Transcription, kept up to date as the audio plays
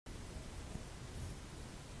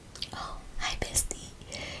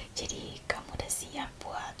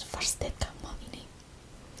buat first date kamu ini.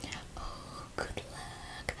 Oh, good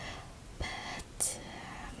luck. But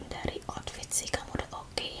dari outfit sih kamu udah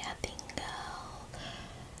oke ya, tinggal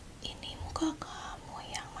ini muka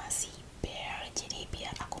kamu yang masih bare, jadi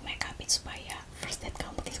biar aku makeupin supaya first date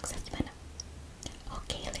kamu makin sukses. Gimana?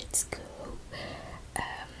 Oke, let's go.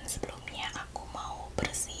 Sebelumnya aku mau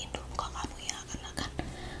bersihin dulu muka kamu ya, karena kan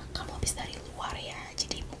kamu habis dari luar ya,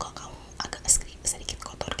 jadi muka kamu agak sedikit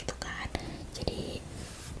kotor gitu kan. Jadi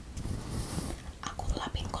aku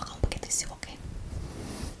lapin muka kamu pakai tisu, oke?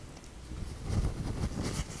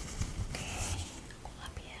 Oke, aku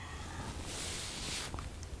lap ya.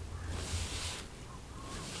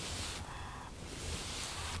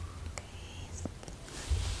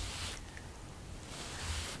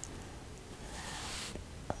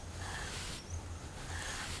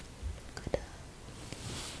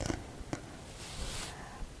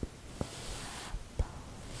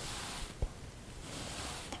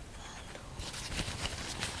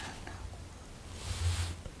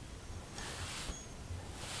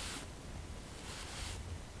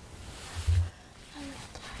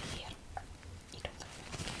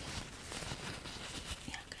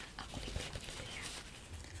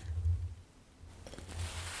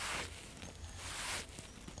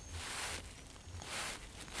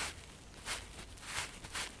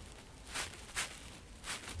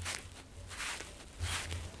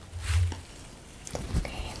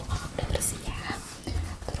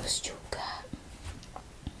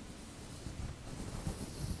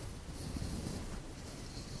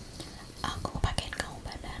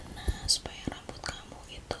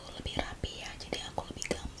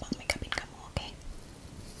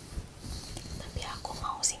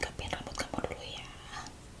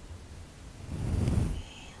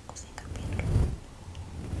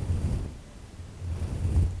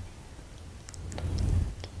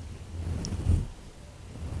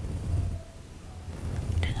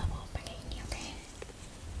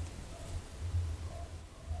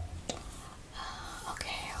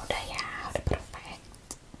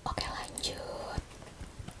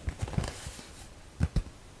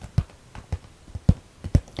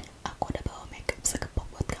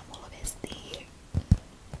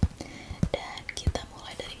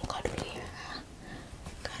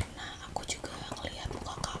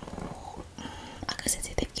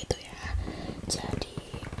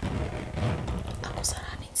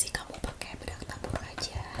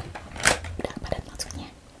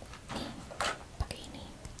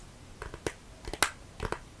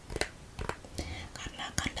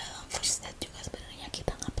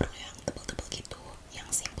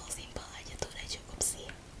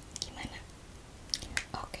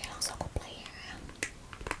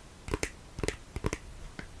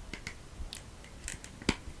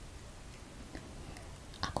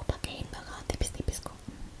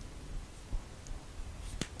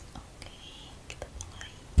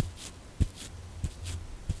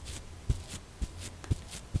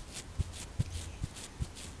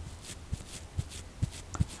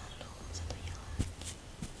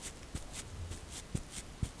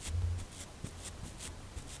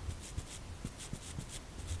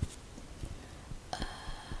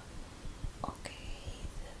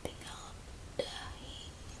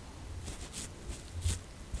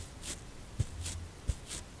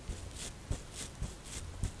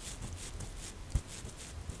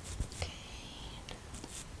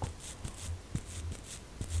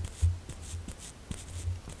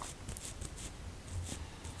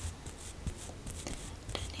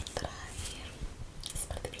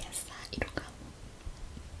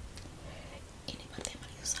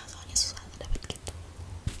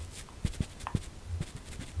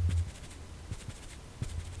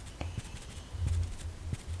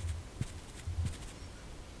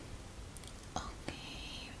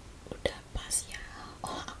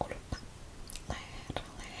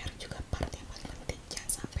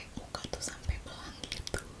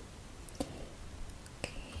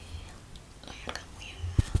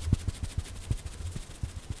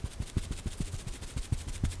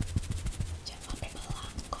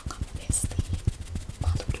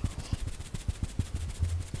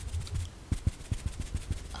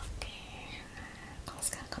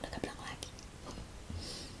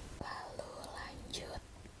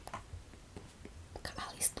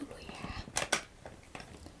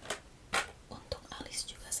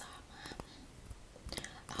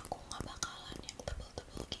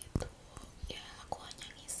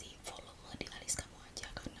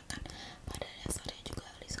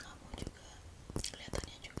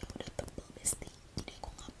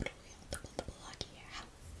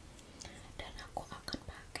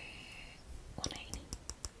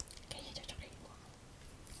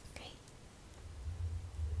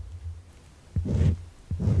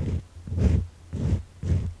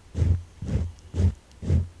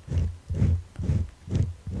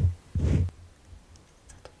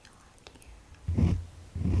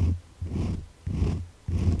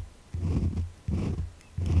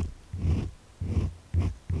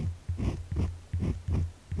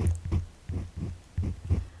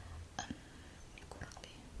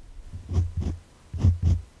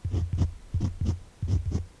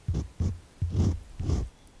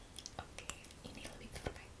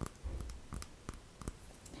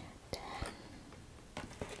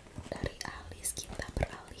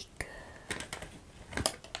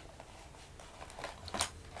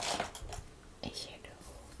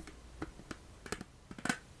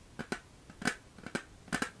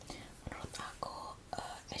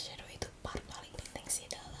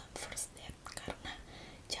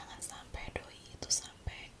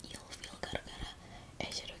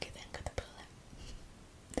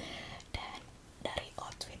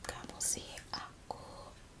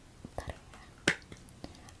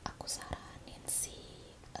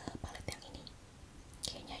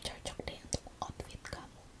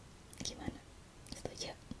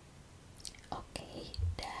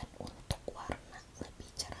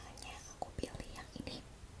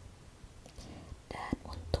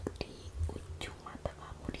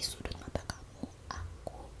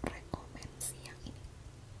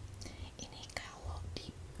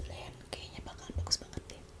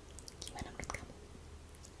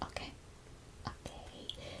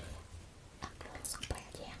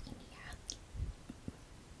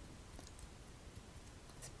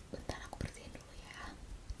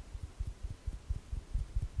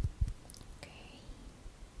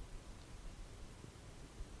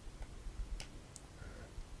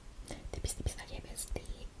 tipis-tipis aja besti.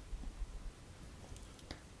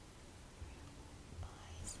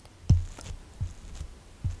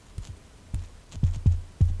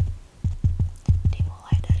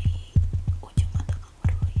 Dimulai dari ujung mata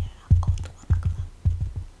kamu dulu ya, aku tuh warna gelap.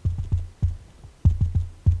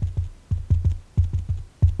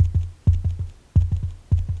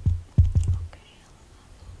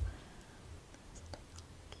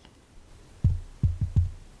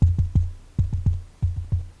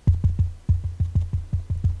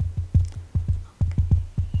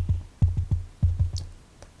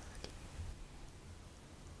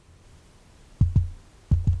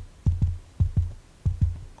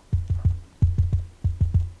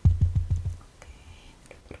 Oke,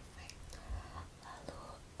 perfect. Lalu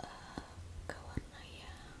ke warna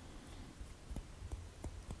yang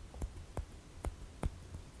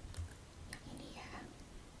ini ya.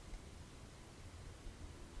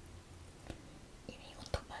 Ini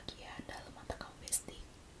untuk bagian dalam mata kamu besti.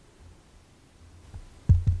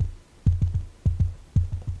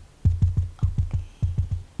 Oke.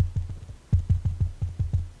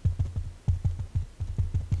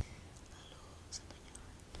 Lalu satunya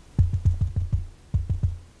lagi.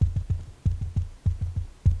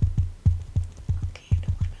 Oke,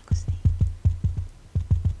 udah mulai bagus nih.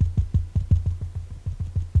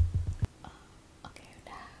 Oke,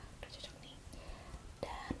 udah cocok nih.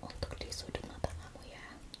 Dan untuk di sudut mata kamu ya,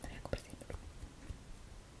 ntar aku bersihin dulu.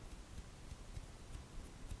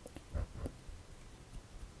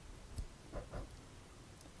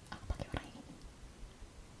 Aku pakai warna ini.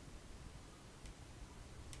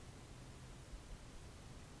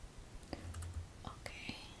 Oke,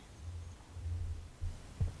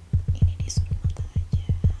 ini di sudut mata aja.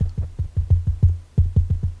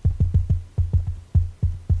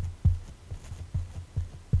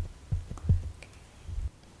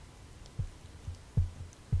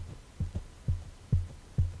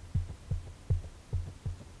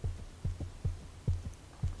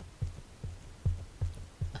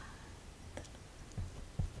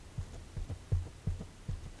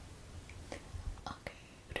 Oke,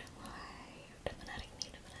 udah menarik nih,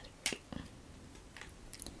 udah menarik.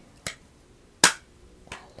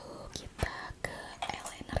 Lalu kita ke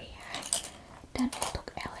eyeliner ya. Dan untuk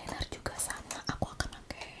eyeliner juga sama, aku akan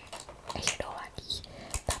pakai eyeshadow lagi.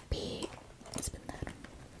 Tapi sebentar,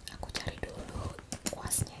 aku cari dulu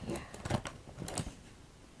kuasnya ya.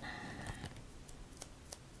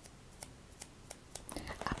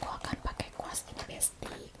 Aku akan pakai kuas ini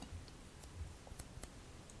besti.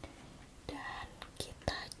 Dan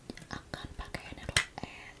kita akan pakai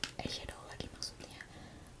eyeshadow lagi, maksudnya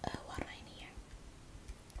warna ini ya.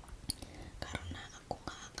 Karena aku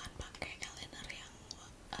nggak akan pakai eyeliner yang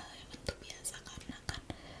bentuk biasa, karena kan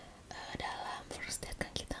dalam first date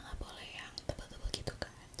kan kita nggak boleh yang tebal-tebal gitu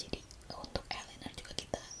kan. Jadi untuk eyeliner juga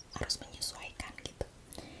kita harus menyesuaikan gitu.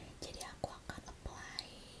 Jadi aku akan apply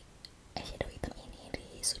eyeshadow hitam ini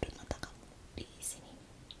di sudut mata kamu, di sini,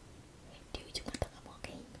 di ujung mata kamu.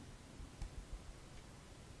 Oke,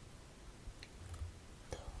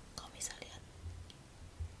 tuh kamu bisa lihat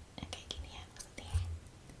kayak gini ya maksudnya.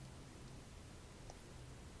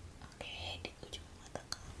 Oke, di ujung mata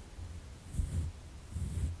kamu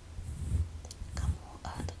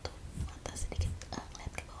tutup mata sedikit,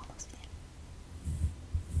 ngeliat ke bawah maksudnya.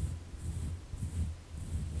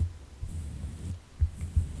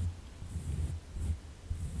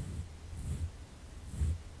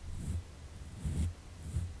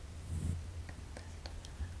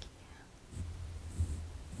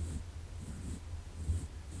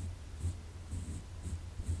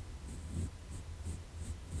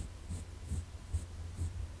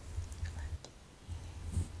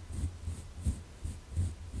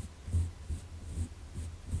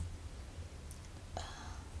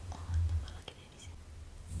 Tambah lagi dari sini.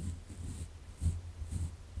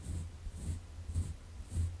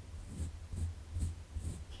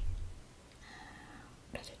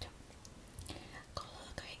 Udah cocok.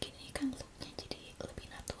 Kalau kayak gini kan looknya jadi lebih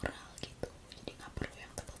natural gitu, jadi nggak perlu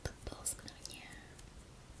yang tebal-tebal sebenarnya.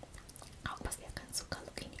 Aku pasti akan suka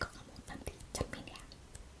look ini kok, kamu nanti cermin ya.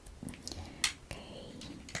 Oke,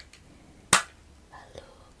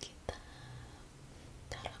 lalu kita,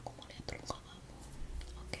 ntar aku mau lihat dulu kok kamu.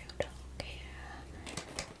 Oke, udah oke ya.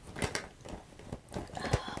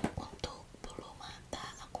 Untuk bulu mata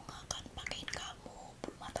aku nggak akan pakein kamu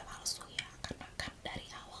bulu mata palsu ya, karena kan dari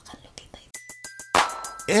awal kan lo kita itu.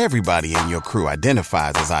 Everybody in your crew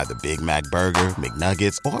identifies as either Big Mac Burger,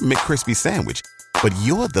 McNuggets, or McCrispy Sandwich. But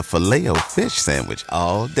you're the Filet-O-Fish Sandwich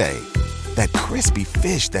all day. That crispy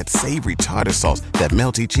fish, that savory tartar sauce, that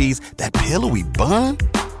melty cheese, that pillowy bun.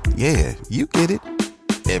 Yeah, you get it.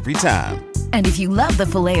 every time. And if you love the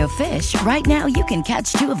Filet-O-Fish, right now you can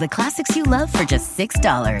catch 2 of the classics you love for just $6.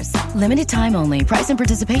 Limited time only. Price and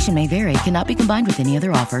participation may vary. Cannot be combined with any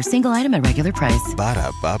other offer. Single item at regular price.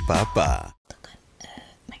 Ba-da-ba-ba-ba. Itu kan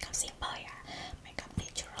makeup simple ya, makeup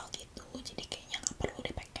natural gitu, jadi kayaknya nggak perlu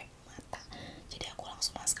dipakai mata. Jadi aku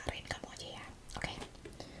langsung maskarain kamu aja ya, oke?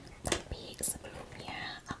 Tapi sebelumnya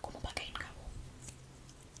aku mau pakaiin kamu.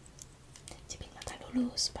 Jepit mata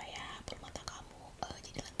dulu supaya bulu mata kamu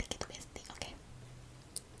jadi lentik gitu, Besti, oke?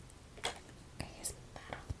 Oke,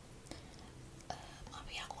 sebentar. Maaf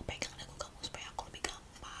ya, aku pegang dagu kamu supaya aku lebih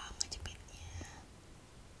gampang ngejepitnya.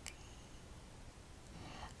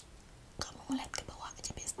 Kamu ngeliat ke bawah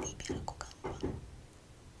aja, Besti, biar aku gampang.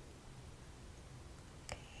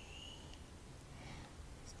 Oke,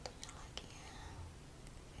 satunya lagi ya.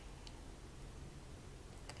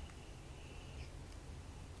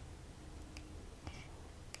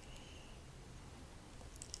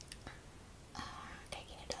 Kayak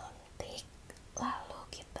gini udah lentik. Lalu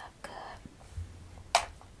kita ke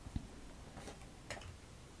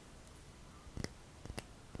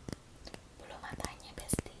bulu matanya,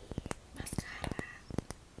 Besti, maskara.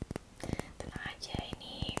 Tenang aja,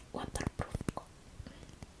 ini waterproof kok.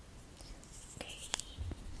 Oke.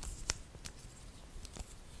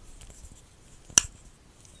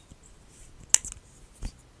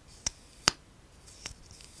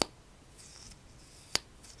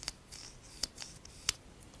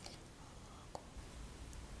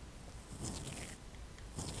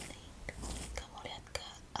 Kamu lihat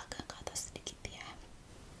agak ke atas sedikit ya.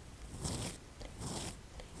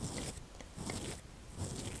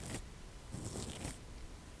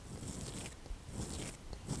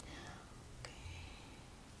 Oke.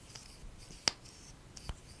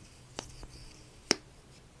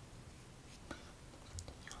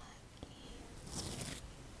 Satunya lagi.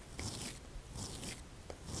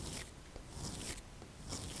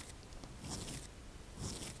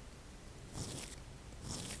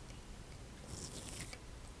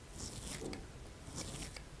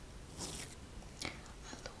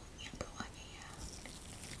 Lalu yang bawahnya ya.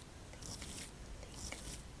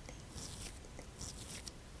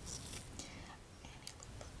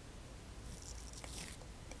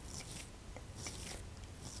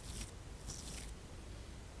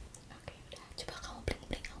 Oke, udah. Coba kamu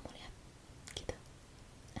bling-bling, kamu lihat gitu.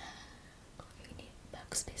 Kalau kayak gini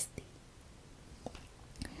bagus, Besti.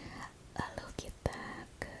 Lalu kita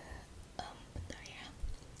ke bentar ya.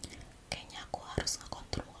 Kayaknya aku harus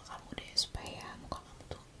ngekontur muka kamu deh supaya muka kamu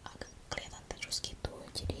tuh agak kelihatan terus gitu.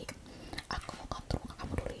 Jadi aku mau kontur muka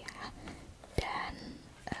kamu dulu ya. Dan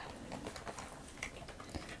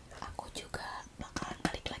aku juga bakalan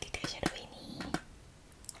balik lagi ke shadow ini.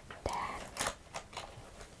 Dan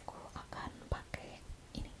aku akan pakai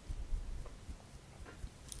ini.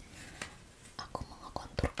 Aku mau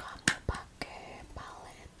ngekontur kamu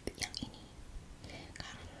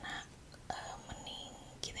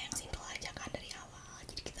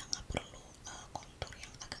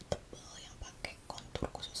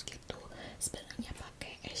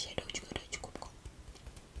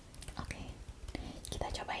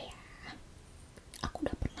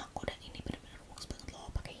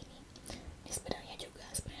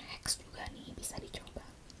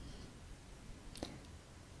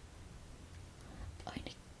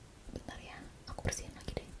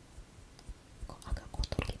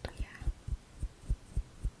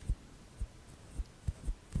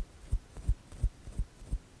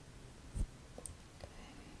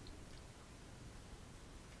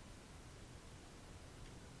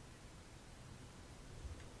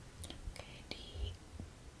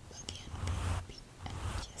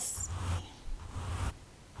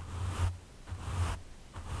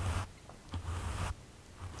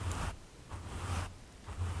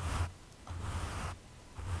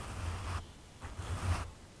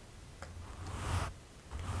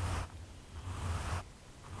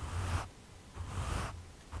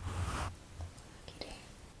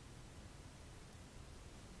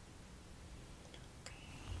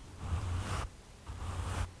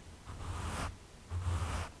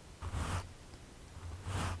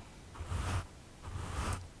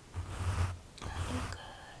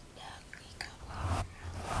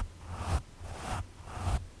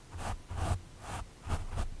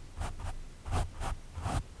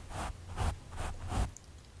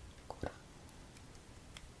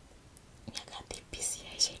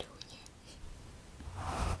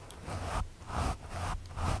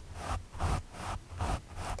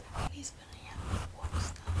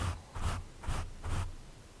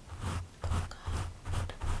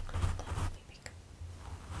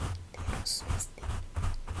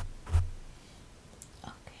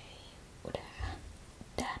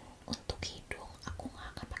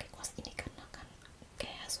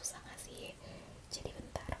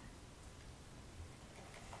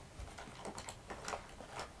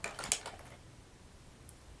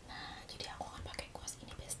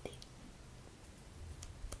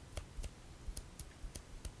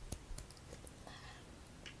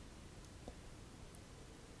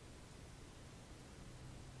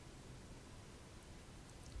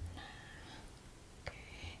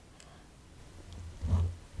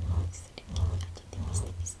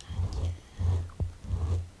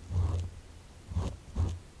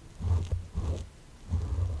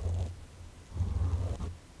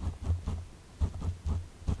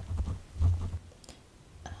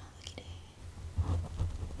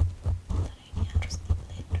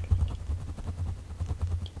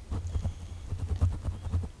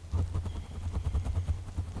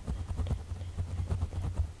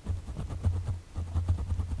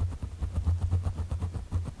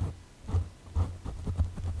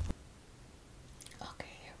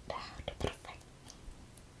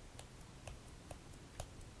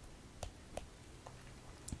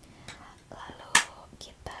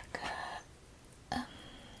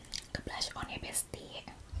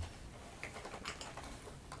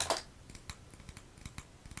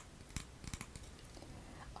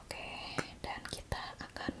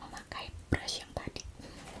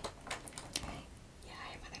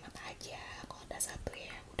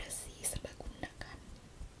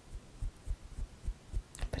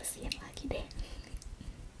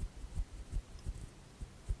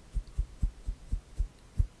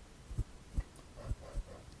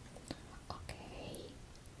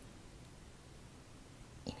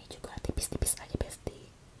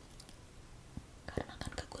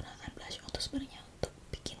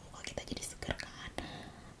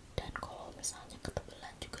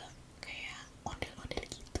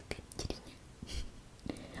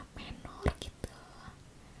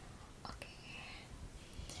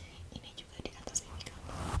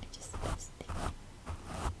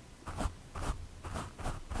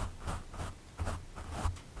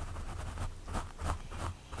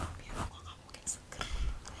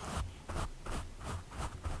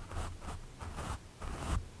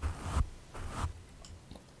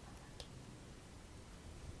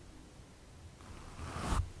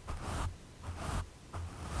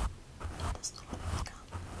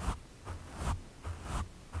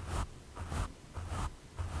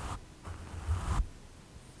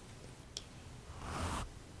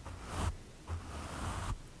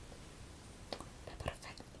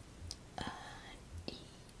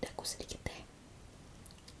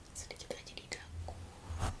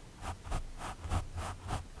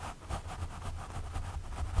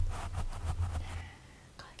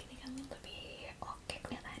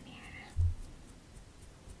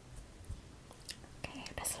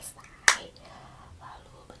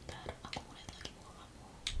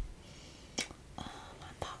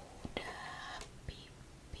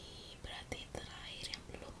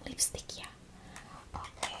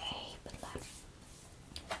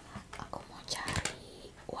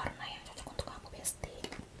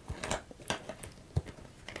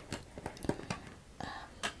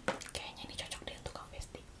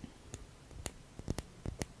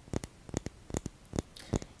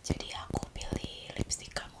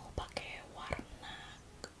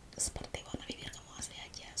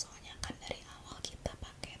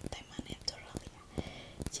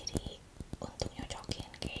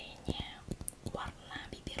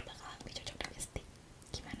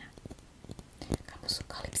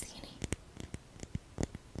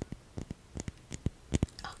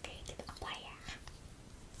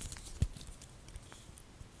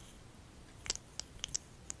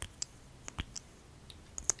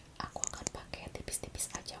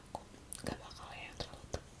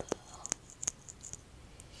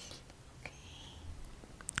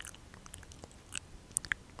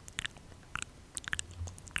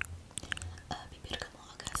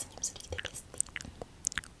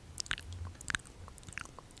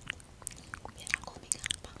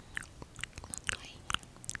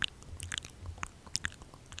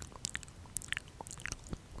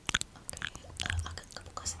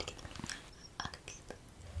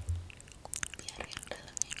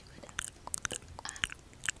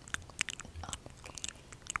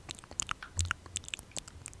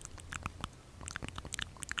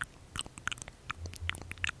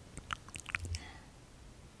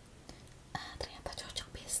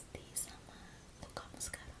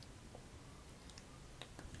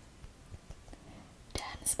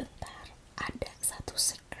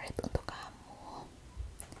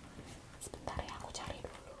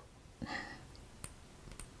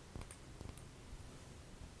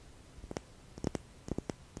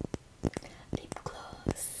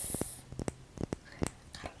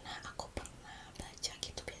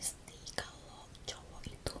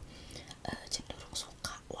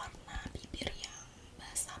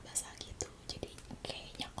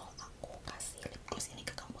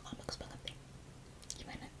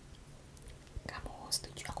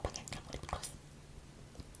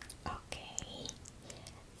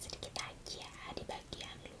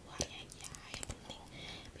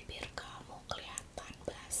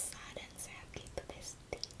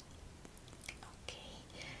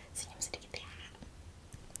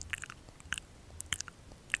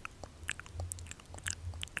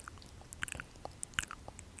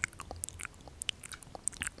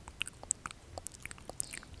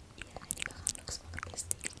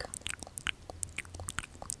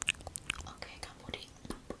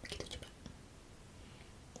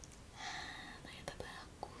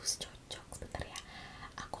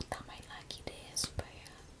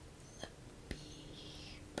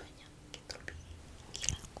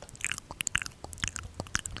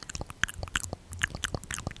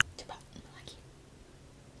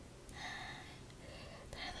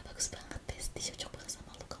pasti cocok banget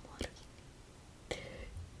sama lu kamu hari ini.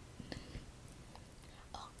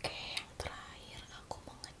 Oke, yang terakhir aku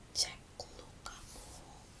mau ngecek lu kamu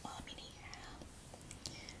malam ini ya.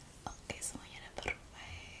 Oke, semuanya udah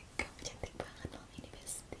perfect. Kamu cantik banget malam ini,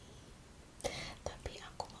 Besti. Tapi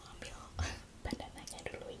aku mau ambil bandananya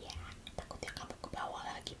dulu ya. Takutnya kamu ke bawah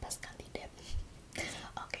lagi pas ganti dep.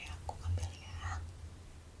 Oke, aku ambil ya.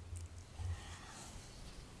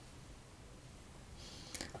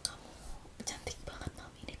 Kamu cantik banget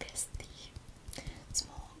malam ini, Besti.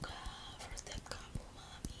 Semoga first date kamu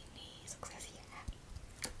malam ini sukses ya.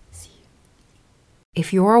 See you.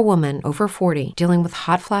 If you're a woman over 40 dealing with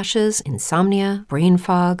hot flashes, insomnia, brain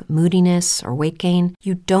fog, moodiness, or weight gain,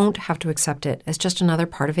 you don't have to accept it as just another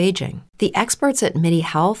part of aging. The experts at MIDI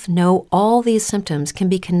Health know all these symptoms can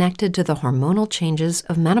be connected to the hormonal changes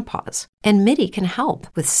of menopause. And MIDI can help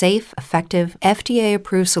with safe, effective,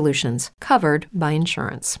 FDA-approved solutions covered by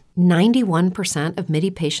insurance. 91% of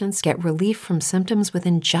MIDI patients get relief from symptoms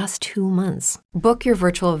within just 2 months. Book your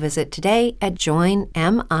virtual visit today at joinmidi.com.